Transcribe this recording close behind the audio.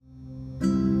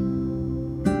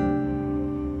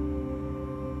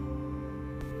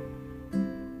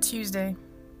Tuesday,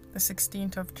 the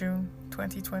 16th of June,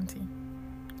 2020,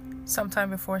 sometime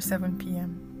before 7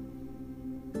 p.m.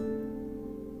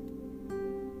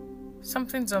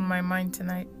 Something's on my mind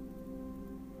tonight.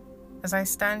 As I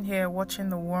stand here watching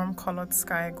the warm-colored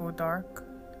sky go dark,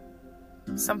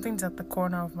 something's at the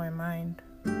corner of my mind.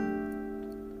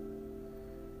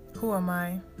 Who am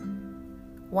I?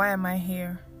 Why am I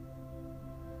here?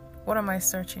 What am I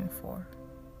searching for?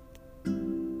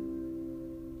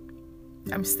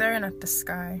 I'm staring at the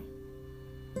sky,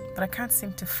 but I can't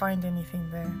seem to find anything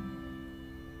there.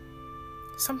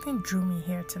 Something drew me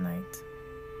here tonight.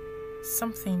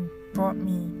 Something brought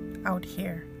me out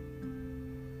here.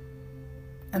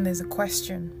 And there's a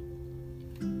question.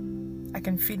 I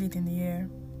can feel it in the air.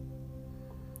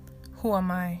 Who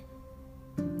am I?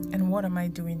 And what am I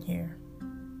doing here?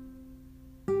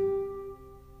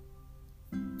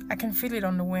 I can feel it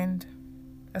on the wind,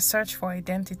 a search for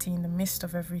identity in the midst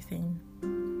of everything.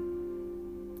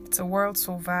 It's a world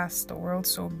so vast, a world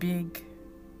so big.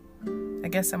 I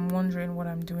guess I'm wondering what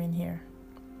I'm doing here.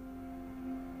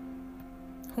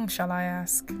 Whom shall I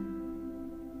ask?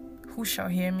 Who shall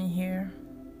hear me here?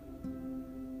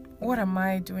 What am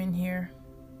I doing here?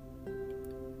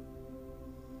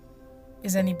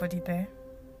 Is anybody there?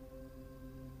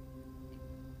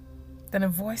 Then a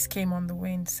voice came on the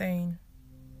wind saying,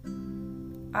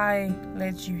 I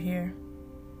led you here.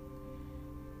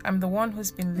 I'm the one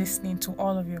who's been listening to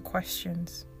all of your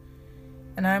questions,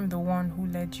 and I'm the one who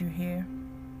led you here.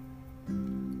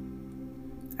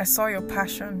 I saw your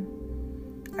passion,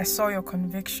 I saw your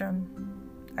conviction,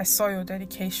 I saw your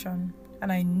dedication,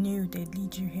 and I knew they'd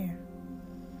lead you here.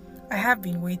 I have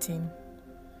been waiting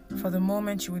for the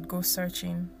moment you would go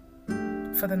searching,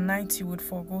 for the night you would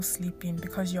forego sleeping,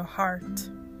 because your heart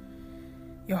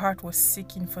was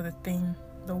seeking for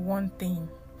the one thing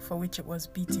for which it was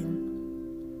beating.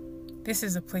 This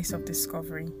is a place of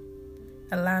discovery,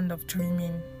 a land of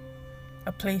dreaming,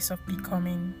 a place of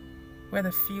becoming, where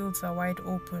the fields are wide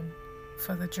open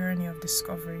for the journey of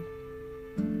discovery.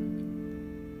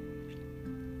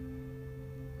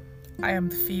 I am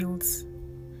the fields.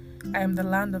 I am the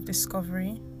land of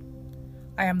discovery.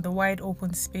 I am the wide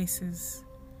open spaces.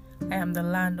 I am the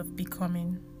land of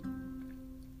becoming.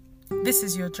 This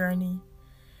is your journey.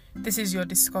 This is your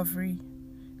discovery.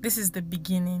 This is the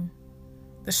beginning,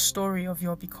 the story of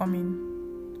your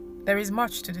becoming. There is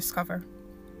much to discover.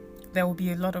 There will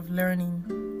be a lot of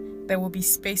learning. There will be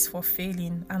space for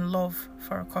failing and love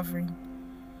for recovering.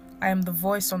 I am the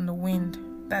voice on the wind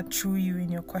that drew you in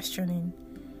your questioning.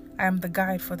 I am the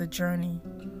guide for the journey.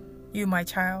 You, my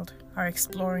child, are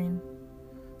exploring.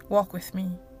 Walk with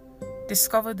me.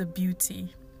 Discover the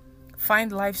beauty.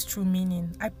 Find life's true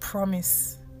meaning. I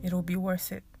promise it'll be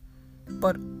worth it.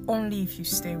 But only if you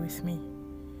stay with me.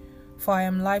 For I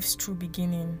am life's true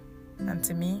beginning, and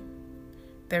to me,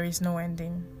 there is no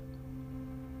ending.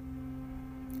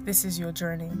 This is your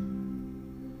journey.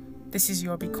 This is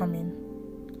your becoming.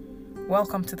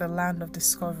 Welcome to the land of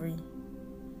discovery.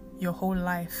 Your whole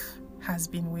life has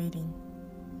been waiting.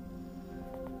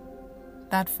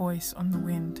 That voice on the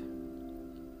wind.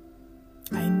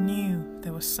 I knew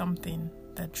there was something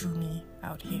that drew me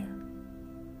out here.